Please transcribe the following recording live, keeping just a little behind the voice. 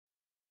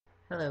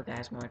Hello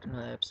guys, welcome to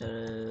another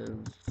episode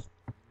of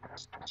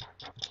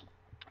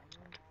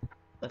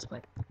Let's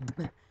Play.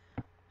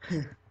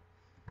 I'm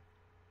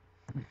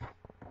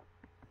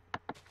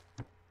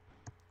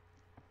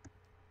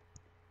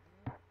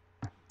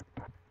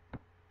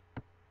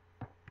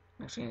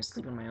actually gonna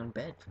sleep in my own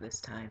bed for this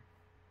time.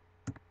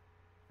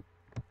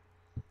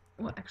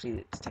 Well,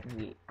 actually, it's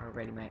technically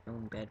already my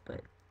own bed, but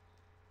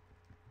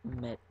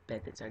bed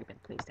that's already been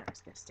placed down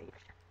is gonna stay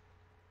there.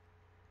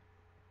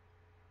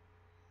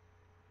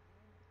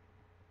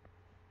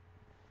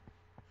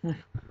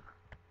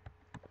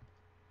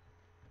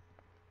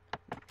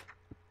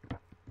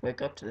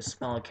 Wake up to the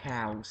smell of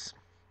cows.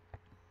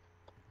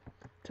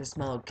 To the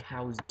smell of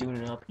cows doing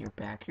it up in your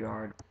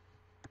backyard.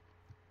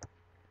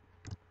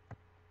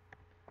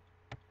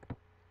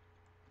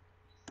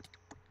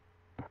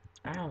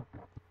 Ow.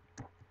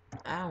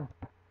 Ow.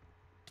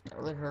 That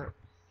really hurt.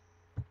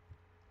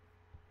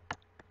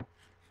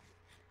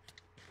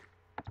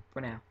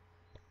 For now.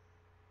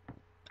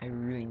 I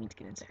really need to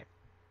get inside.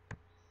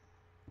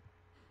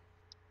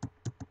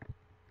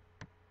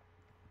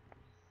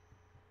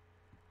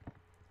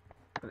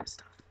 For this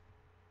stuff.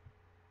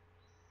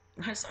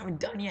 I just haven't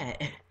done yet.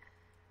 Dang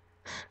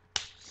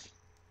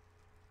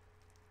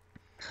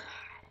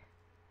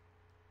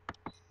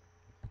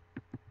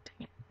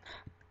it.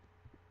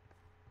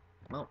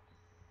 Well,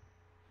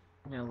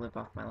 I'm gonna live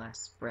off my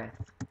last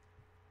breath.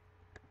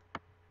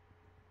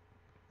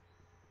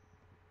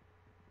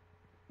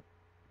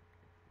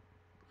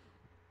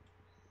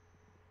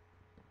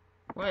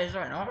 What is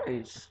that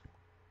noise?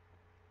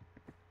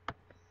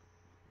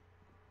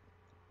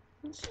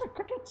 You see the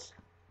crickets?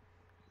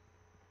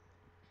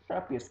 Shut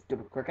up, you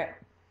stupid cricket.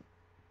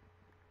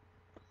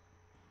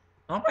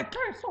 Oh my god,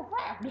 it's so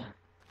loud!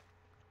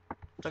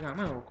 It's like I'm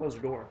gonna close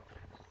the door.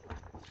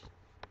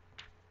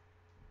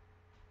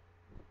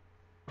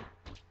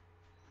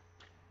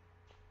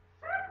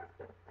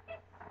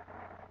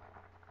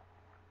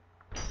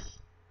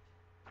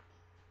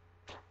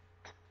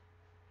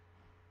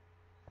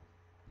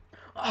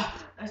 Oh,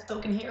 I still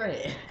can hear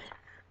it.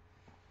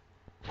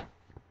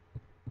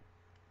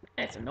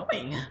 It's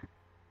annoying.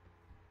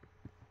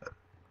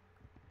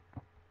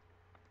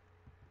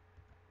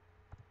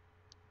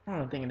 I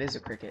don't think it is a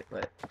cricket,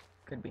 but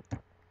could be.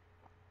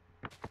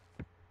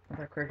 I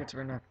thought crickets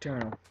were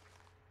nocturnal.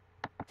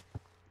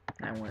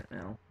 I wouldn't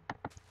know.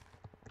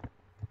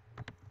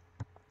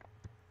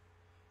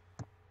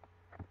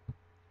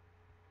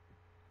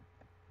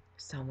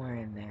 Somewhere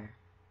in there,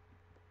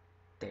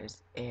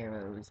 there's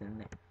arrows in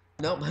there.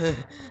 Nope. They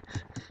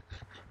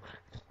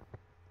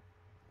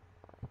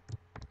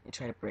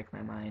try to break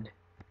my mind.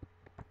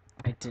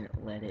 I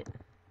didn't let it.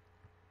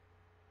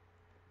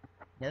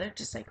 Nether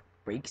just like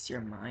breaks your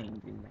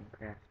mind in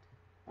Minecraft.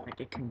 Like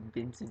it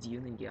convinces you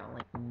and then you get all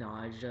like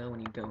nausea when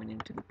you're going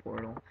into the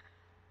portal.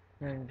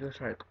 And you're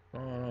just like,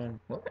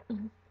 what?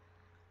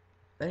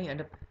 Then you end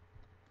up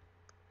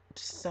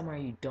just somewhere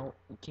you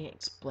can't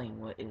explain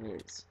what it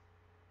is.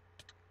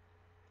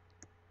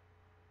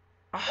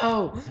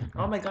 Oh!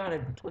 Oh my god, I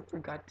totally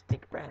forgot to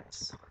take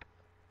breaths.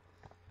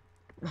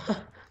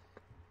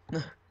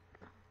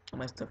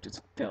 My stuff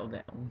just fell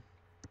down.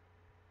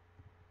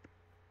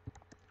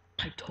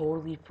 I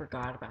totally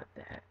forgot about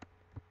that.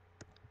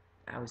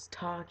 I was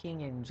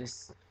talking and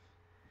just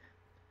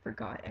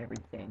forgot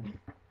everything.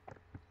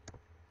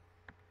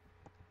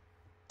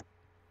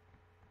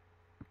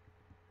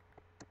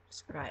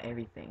 Just forgot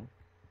everything.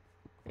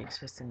 You're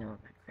supposed to know in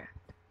Minecraft.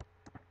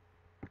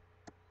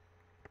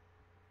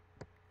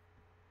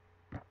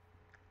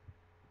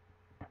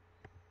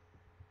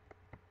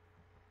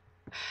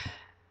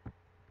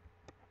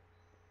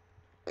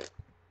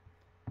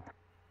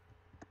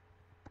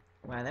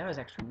 Wow, that was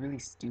actually really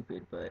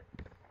stupid, but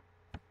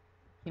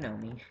you know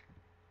me.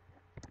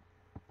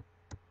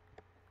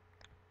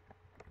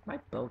 My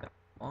bow got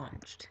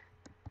launched.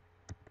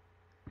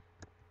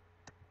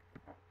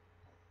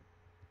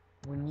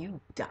 When you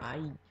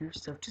die, your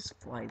stuff just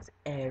flies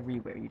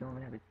everywhere. You don't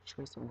even have a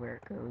choice of where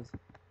it goes.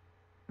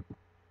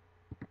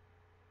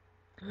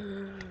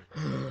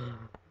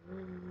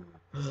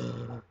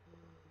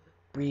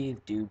 Breathe,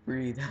 dude,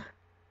 breathe.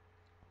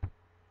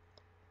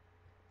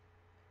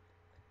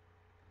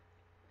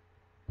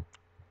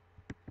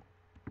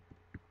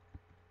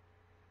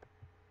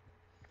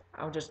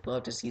 I would just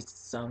love to see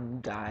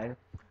some guy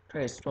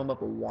try to swim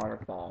up a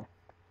waterfall.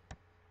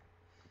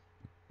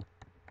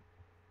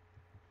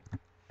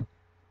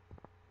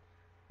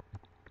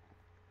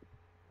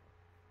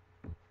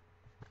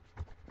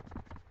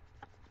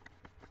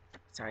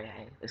 Sorry,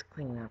 I was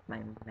cleaning up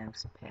my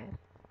mouse pad.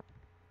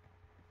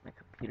 My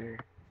computer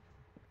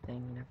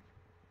thing, you know.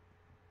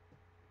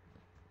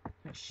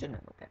 I should know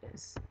what that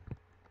is.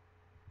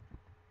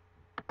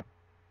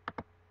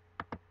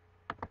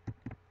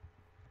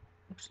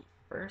 Actually,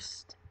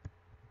 first,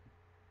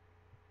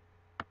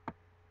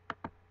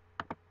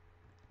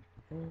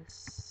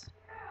 this,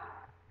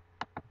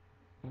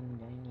 and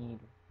I need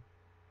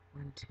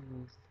 1, 2,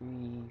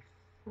 3,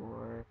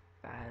 4,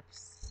 5,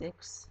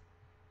 6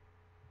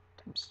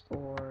 times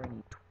 4. I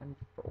need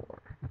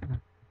 24.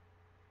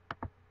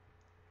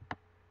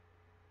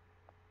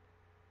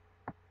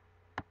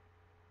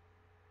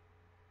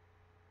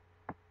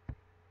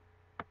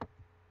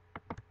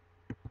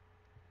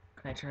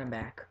 I turn them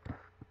back?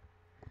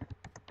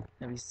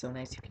 That'd be so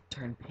nice if you could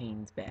turn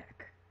panes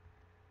back.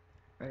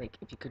 Or like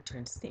if you could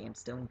turn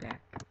sandstone back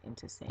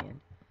into sand.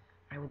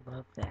 I would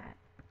love that.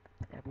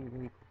 That'd be a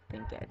really cool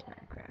thing to add to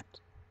Minecraft.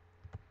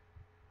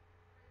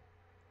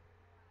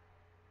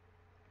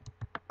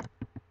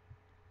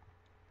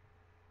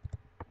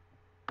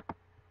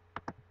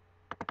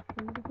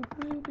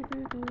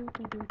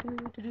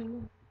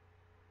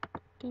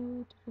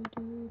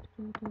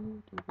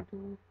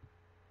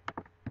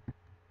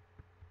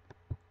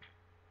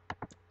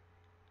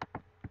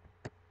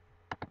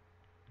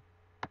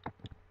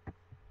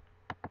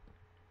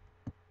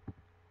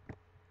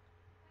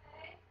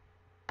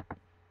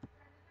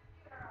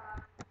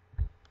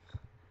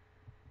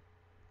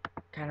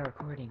 Kind of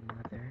recording,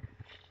 mother.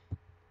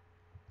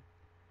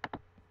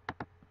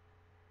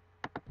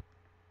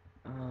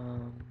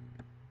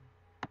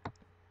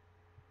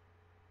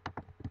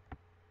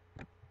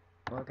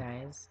 Well,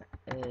 guys,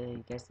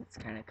 I guess it's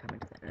kind of coming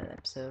to the end of the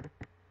episode.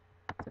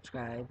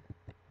 Subscribe,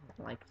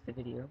 like the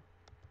video,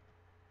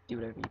 do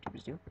whatever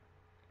YouTubers do,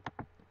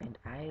 and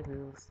I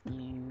will see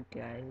you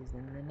guys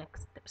in the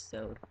next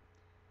episode.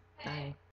 Bye.